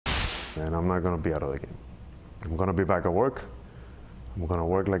and I'm not going to be out of the game. I'm going to be back at work. I'm going to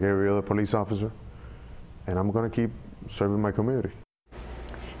work like every other police officer, and I'm going to keep serving my community.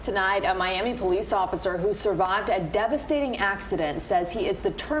 Tonight, a Miami police officer who survived a devastating accident says he is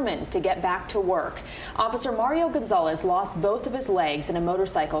determined to get back to work. Officer Mario Gonzalez lost both of his legs in a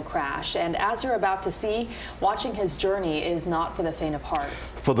motorcycle crash, and as you're about to see, watching his journey is not for the faint of heart.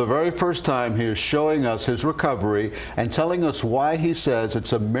 For the very first time, he is showing us his recovery and telling us why he says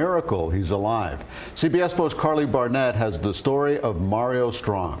it's a miracle he's alive. CBS 4's Carly Barnett has the story of Mario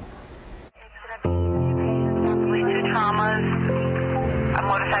Strong. A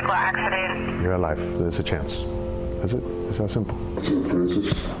motorcycle accident. You're alive. There's a chance. That's it. It's that simple.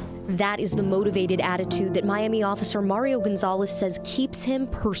 That is the motivated attitude that Miami officer Mario Gonzalez says keeps him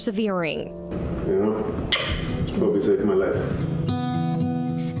persevering. You know, it's probably saved my life.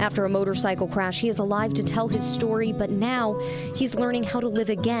 After a motorcycle crash, he is alive to tell his story, but now he's learning how to live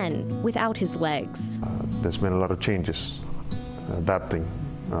again without his legs. There's been a lot of changes, adapting.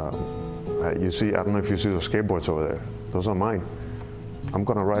 You see, I don't know if you see the skateboards over there. Those are mine. I'm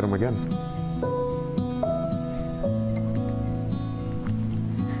going to ride them again.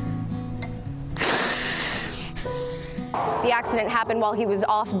 The accident happened while he was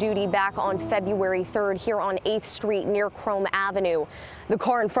off duty back on February 3rd here on 8th Street near Chrome Avenue. The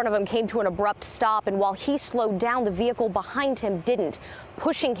car in front of him came to an abrupt stop, and while he slowed down, the vehicle behind him didn't,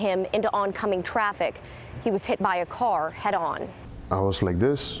 pushing him into oncoming traffic. He was hit by a car head on. I was like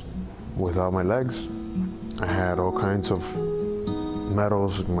this, without my legs. I had all kinds of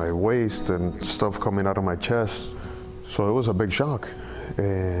metals in my waist and stuff coming out of my chest. So it was a big shock,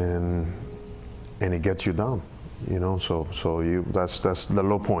 and it gets you down, you know. So that's the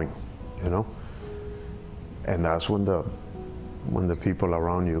low point, you know. And that's when the people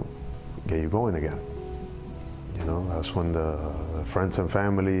around you get you going again. You know, that's when the friends and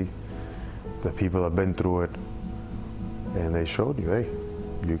family, the people that have been through it, and they showed you, hey,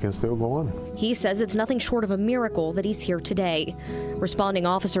 you can still go on. He says it's nothing short of a miracle that he's here today. Responding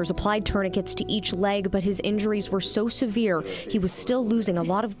officers applied tourniquets to each leg, but his injuries were so severe he was still losing a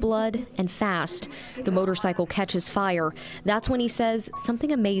lot of blood and fast. The motorcycle catches fire. That's when he says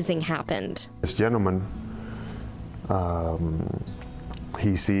something amazing happened. This gentleman,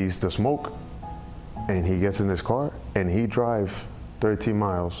 he sees the smoke, and he gets in his car, and he drives 13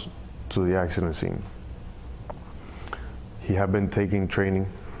 miles to the accident scene. He had been taking training,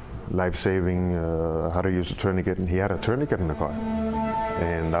 life-saving, how to use a tourniquet, and he had a tourniquet in the car,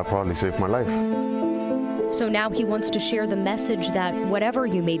 and that probably saved my life. So now he wants to share the message that whatever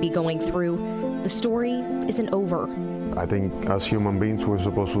you may be going through, the story isn't over. I think as human beings, we're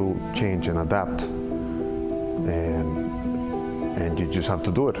supposed to change and adapt, and you just have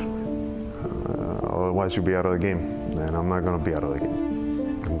to do it. Otherwise, you'll be out of the game, and I'm not going to be out of the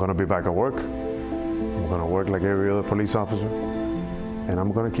game. I'm going to be back at work. I'm going to work like every other police officer, and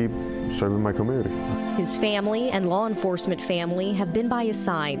I'm going to keep serving my community. His family and law enforcement family have been by his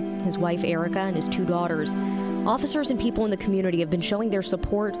side, his wife Erica and his 2 daughters. Officers and people in the community have been showing their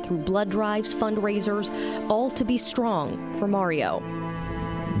support through blood drives, fundraisers, all to be strong for Mario.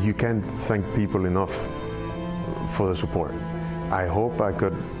 You can't thank people enough for the support. I hope I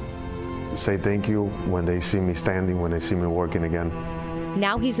could say thank you when they see me standing, when they see me working again.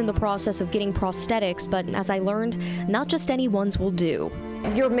 Now he's in the process of getting prosthetics, but as I learned, not just any ones will do.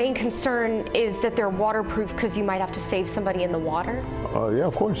 Your main concern is that they're waterproof because you might have to save somebody in the water? Yeah,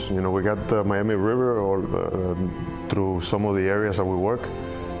 of course. You know, we got the Miami River or through some of the areas that we work,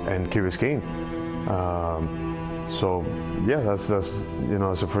 and Key Biscayne. So yeah, that's you know,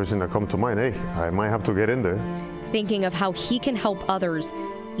 that's the first thing that comes to mind. Hey, I might have to get in there. Thinking of how he can help others,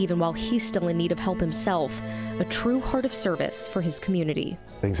 even while he's still in need of help himself. A true heart of service for his community.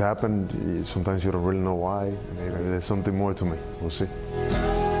 Things happen. Sometimes you don't really know why. Maybe there's something more to me. We'll see.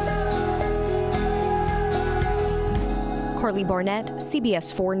 Carly Barnett,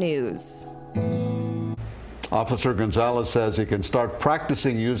 CBS 4 News. Officer Gonzalez says he can start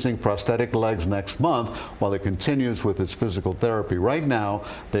practicing using prosthetic legs next month while he continues with his physical therapy. Right now,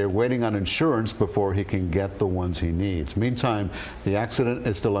 they're waiting on insurance before he can get the ones he needs. Meantime, the accident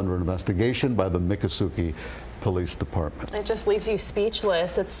is still under investigation by the Miccosukee Police Department. It just leaves you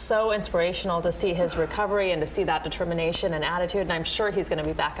speechless. It's so inspirational to see his recovery and to see that determination and attitude, and I'm sure he's going to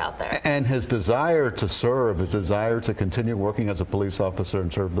be back out there. And his desire to serve, his desire to continue working as a police officer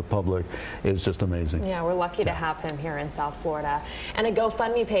and serve the public is just amazing. Yeah, we're lucky to have him here in South Florida. And a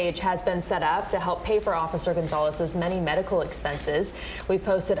GoFundMe page has been set up to help pay for Officer Gonzalez's many medical expenses. We've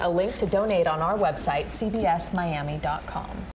posted a link to donate on our website, cbsmiami.com.